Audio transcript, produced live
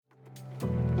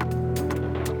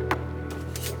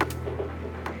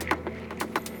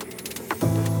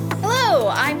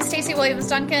Stacey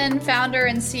Williams-Duncan, founder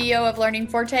and CEO of Learning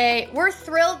Forte. We're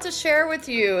thrilled to share with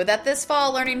you that this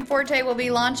fall, Learning Forte will be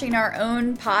launching our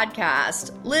own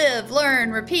podcast, Live,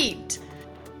 Learn, Repeat.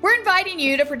 We're inviting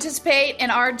you to participate in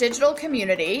our digital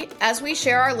community as we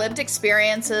share our lived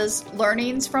experiences,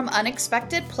 learnings from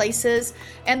unexpected places,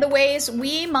 and the ways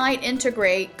we might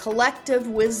integrate collective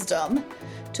wisdom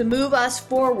to move us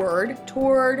forward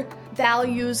toward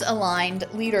values-aligned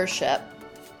leadership.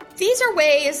 These are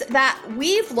ways that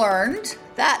we've learned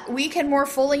that we can more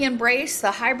fully embrace the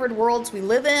hybrid worlds we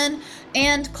live in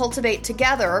and cultivate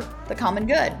together the common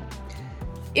good.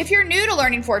 If you're new to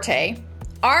Learning Forte,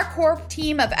 our core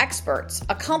team of experts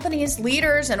accompanies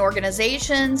leaders and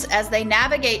organizations as they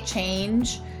navigate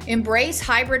change, embrace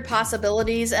hybrid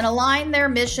possibilities, and align their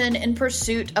mission in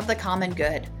pursuit of the common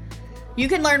good. You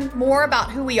can learn more about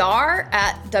who we are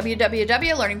at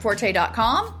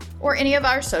www.learningforte.com or any of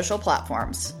our social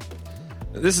platforms.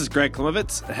 This is Greg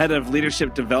Klimovitz, head of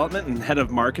leadership development and head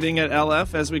of marketing at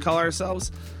LF, as we call ourselves.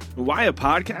 Why a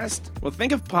podcast? Well,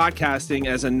 think of podcasting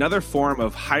as another form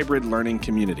of hybrid learning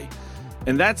community.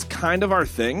 And that's kind of our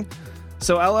thing.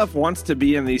 So LF wants to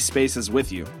be in these spaces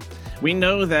with you. We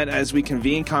know that as we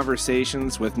convene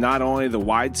conversations with not only the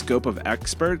wide scope of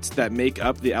experts that make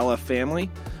up the LF family,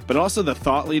 but also the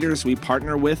thought leaders we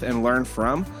partner with and learn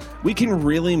from, we can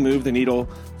really move the needle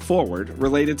forward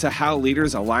related to how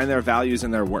leaders align their values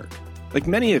in their work. Like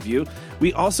many of you,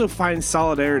 we also find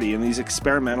solidarity in these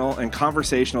experimental and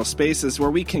conversational spaces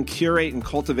where we can curate and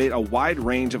cultivate a wide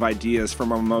range of ideas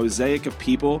from a mosaic of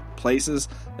people, places,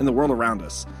 and the world around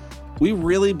us. We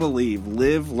really believe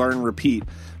Live, Learn, Repeat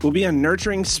will be a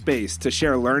nurturing space to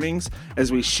share learnings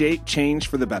as we shape change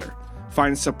for the better,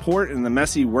 find support in the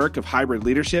messy work of hybrid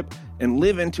leadership, and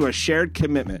live into a shared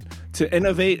commitment to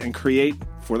innovate and create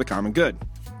for the common good.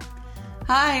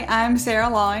 Hi, I'm Sarah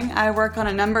Lawing. I work on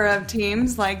a number of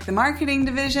teams like the marketing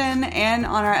division and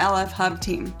on our LF Hub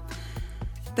team.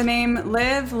 The name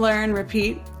Live, Learn,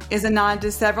 Repeat is a nod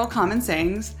to several common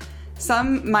sayings.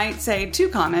 Some might say too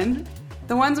common,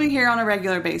 the ones we hear on a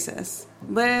regular basis.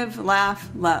 Live, laugh,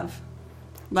 love.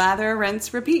 Lather,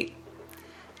 rinse, repeat.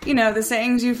 You know, the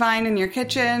sayings you find in your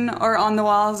kitchen or on the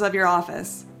walls of your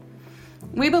office.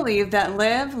 We believe that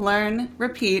Live, Learn,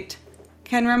 Repeat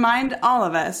can remind all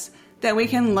of us that we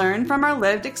can learn from our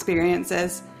lived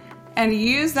experiences and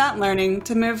use that learning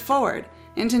to move forward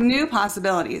into new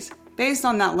possibilities based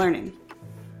on that learning.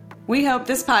 We hope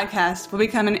this podcast will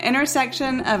become an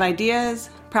intersection of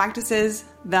ideas, practices,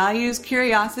 values,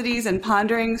 curiosities, and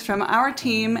ponderings from our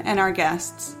team and our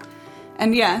guests.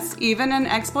 And yes, even an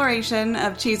exploration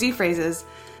of cheesy phrases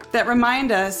that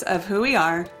remind us of who we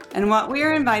are and what we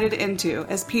are invited into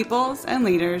as peoples and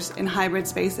leaders in hybrid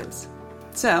spaces.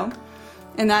 So,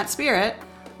 in that spirit,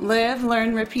 Live,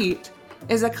 Learn, Repeat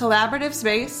is a collaborative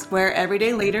space where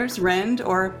everyday leaders rend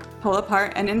or pull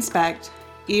apart and inspect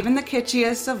even the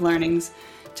kitschiest of learnings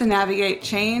to navigate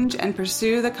change and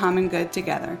pursue the common good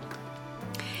together.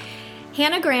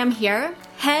 Hannah Graham here,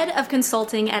 head of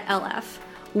consulting at LF.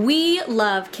 We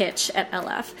love kitsch at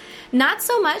LF. Not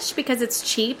so much because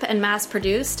it's cheap and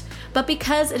mass-produced, but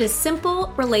because it is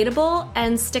simple, relatable,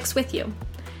 and sticks with you.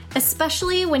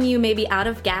 Especially when you may be out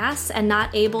of gas and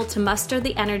not able to muster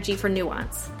the energy for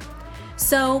nuance.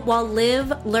 So while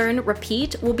Live, Learn,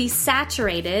 Repeat will be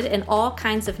saturated in all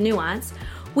kinds of nuance,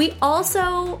 we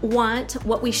also want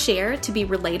what we share to be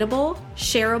relatable,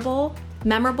 shareable,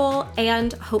 memorable,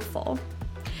 and hopeful.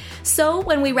 So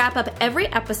when we wrap up every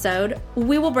episode,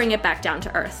 we will bring it back down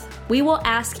to earth. We will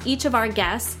ask each of our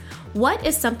guests, what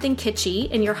is something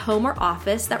kitschy in your home or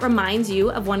office that reminds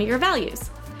you of one of your values?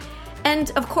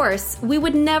 And of course, we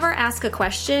would never ask a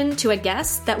question to a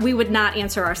guest that we would not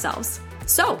answer ourselves.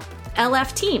 So,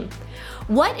 LF team,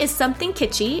 what is something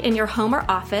kitschy in your home or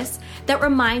office that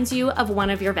reminds you of one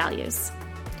of your values?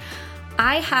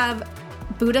 I have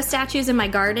Buddha statues in my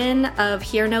garden of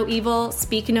hear no evil,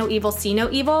 speak no evil, see no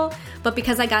evil, but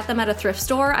because I got them at a thrift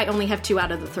store, I only have 2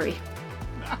 out of the 3.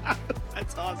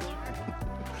 That's awesome.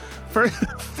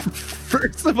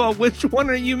 First of all, which one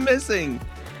are you missing?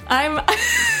 I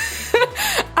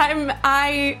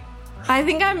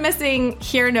think I'm missing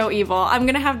hear no evil. I'm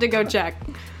going to have to go check.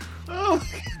 Oh,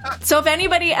 God. So if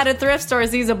anybody at a thrift store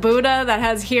sees a Buddha that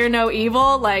has hear no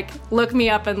evil, look me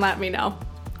up and let me know.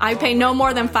 I pay no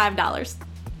more than $5.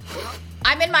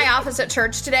 I'm in my office at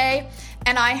church today,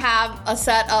 and I have a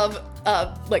set of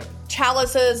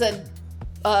chalices and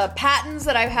patens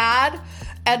that I've had,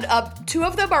 and 2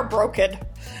 of them are broken.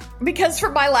 Because for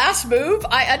my last move,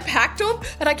 I unpacked them,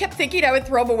 and I kept thinking I would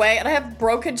throw them away, and I have a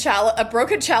broken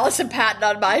chalice and paten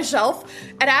on my shelf.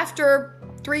 And after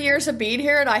 3 years of being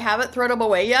here and I haven't thrown them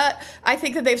away yet. I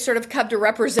think that they've sort of come to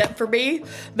represent for me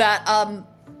that a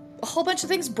whole bunch of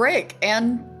things break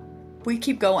and we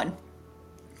keep going.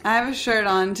 I have a shirt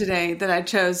on today that I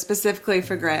chose specifically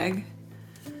for Greg.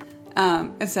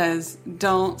 It says,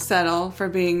 "Don't settle for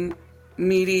being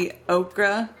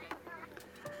mediocre,"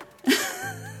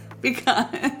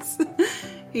 because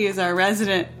he is our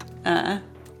resident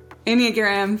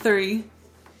Enneagram 3.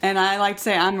 And I like to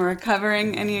say I'm a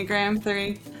recovering Enneagram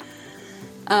 3.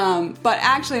 But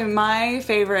actually, my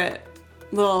favorite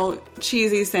little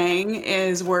cheesy saying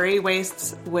is "worry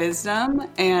wastes wisdom."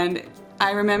 And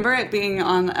I remember it being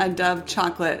on a Dove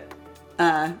chocolate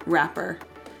wrapper.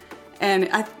 And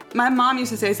my mom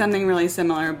used to say something really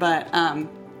similar, but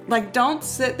like, don't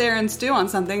sit there and stew on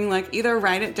something. Like, either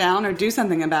write it down or do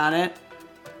something about it.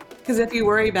 Because if you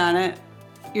worry about it,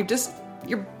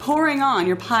 you're piling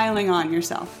on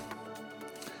yourself.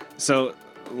 So,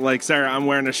 like Sarah, I'm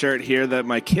wearing a shirt here that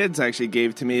my kids actually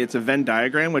gave to me. It's a Venn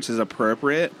diagram, which is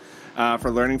appropriate for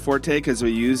Learning Forte because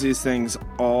we use these things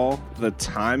all the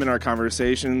time in our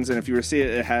conversations. And if you were to see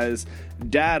it, it has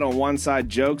dad on one side,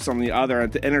 jokes on the other.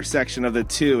 At the intersection of the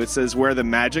two, it says where the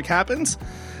magic happens.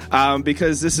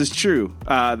 Because this is true.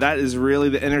 That is really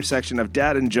the intersection of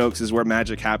dad and jokes is where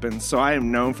magic happens. So I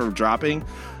am known for dropping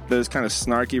those kind of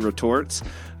snarky retorts.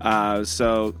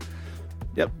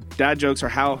 Yep, dad jokes are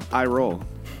how I roll.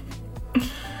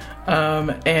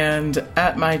 And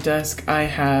at my desk, I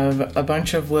have a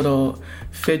bunch of little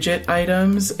fidget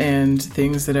items and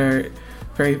things that are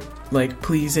very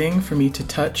pleasing for me to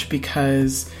touch,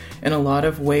 because in a lot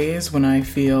of ways, when I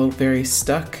feel very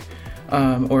stuck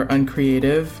or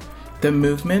uncreative, the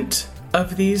movement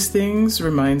of these things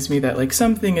reminds me that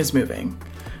something is moving.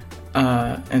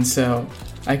 And so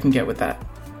I can get with that.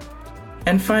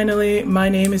 And finally, my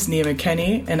name is Nia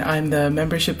McKenney, and I'm the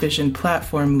Membership Vision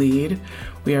Platform Lead.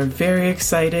 We are very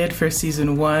excited for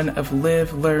Season 1 of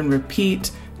Live, Learn,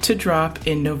 Repeat to drop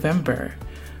in November.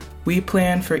 We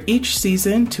plan for each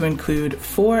season to include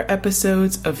 4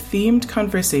 episodes of themed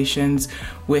conversations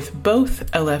with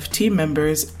both LF team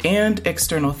members and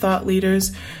external thought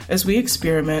leaders as we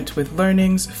experiment with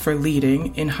learnings for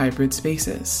leading in hybrid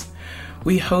spaces.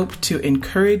 We hope to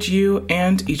encourage you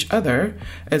and each other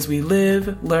as we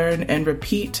live, learn, and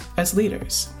repeat as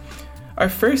leaders. Our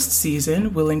first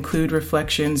season will include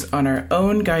reflections on our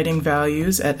own guiding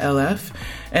values at LF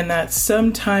and that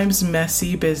sometimes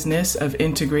messy business of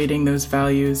integrating those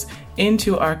values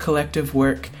into our collective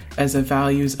work as a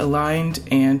values-aligned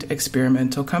and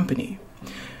experimental company.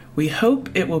 We hope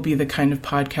it will be the kind of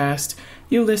podcast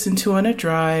you listen to on a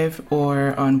drive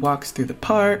or on walks through the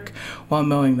park, while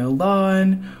mowing the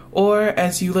lawn, or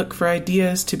as you look for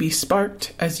ideas to be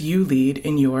sparked as you lead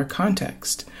in your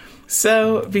context.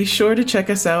 So be sure to check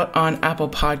us out on Apple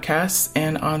Podcasts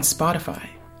and on Spotify.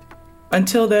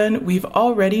 Until then, we've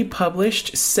already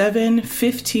published 7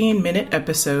 15-minute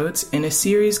episodes in a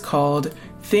series called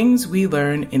Things We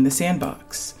Learn in the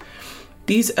Sandbox.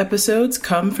 These episodes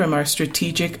come from our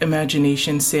Strategic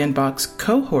Imagination Sandbox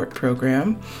cohort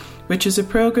program, which is a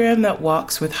program that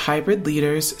walks with hybrid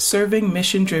leaders serving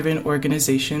mission-driven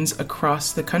organizations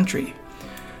across the country.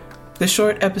 The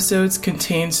short episodes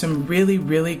contain some really,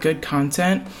 really good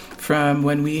content from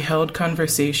when we held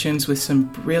conversations with some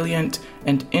brilliant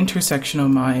and intersectional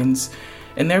minds,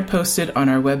 and they're posted on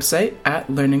our website at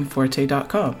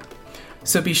learningforte.com.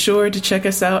 So be sure to check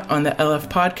us out on the LF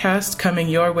podcast coming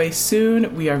your way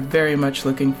soon. We are very much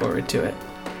looking forward to it.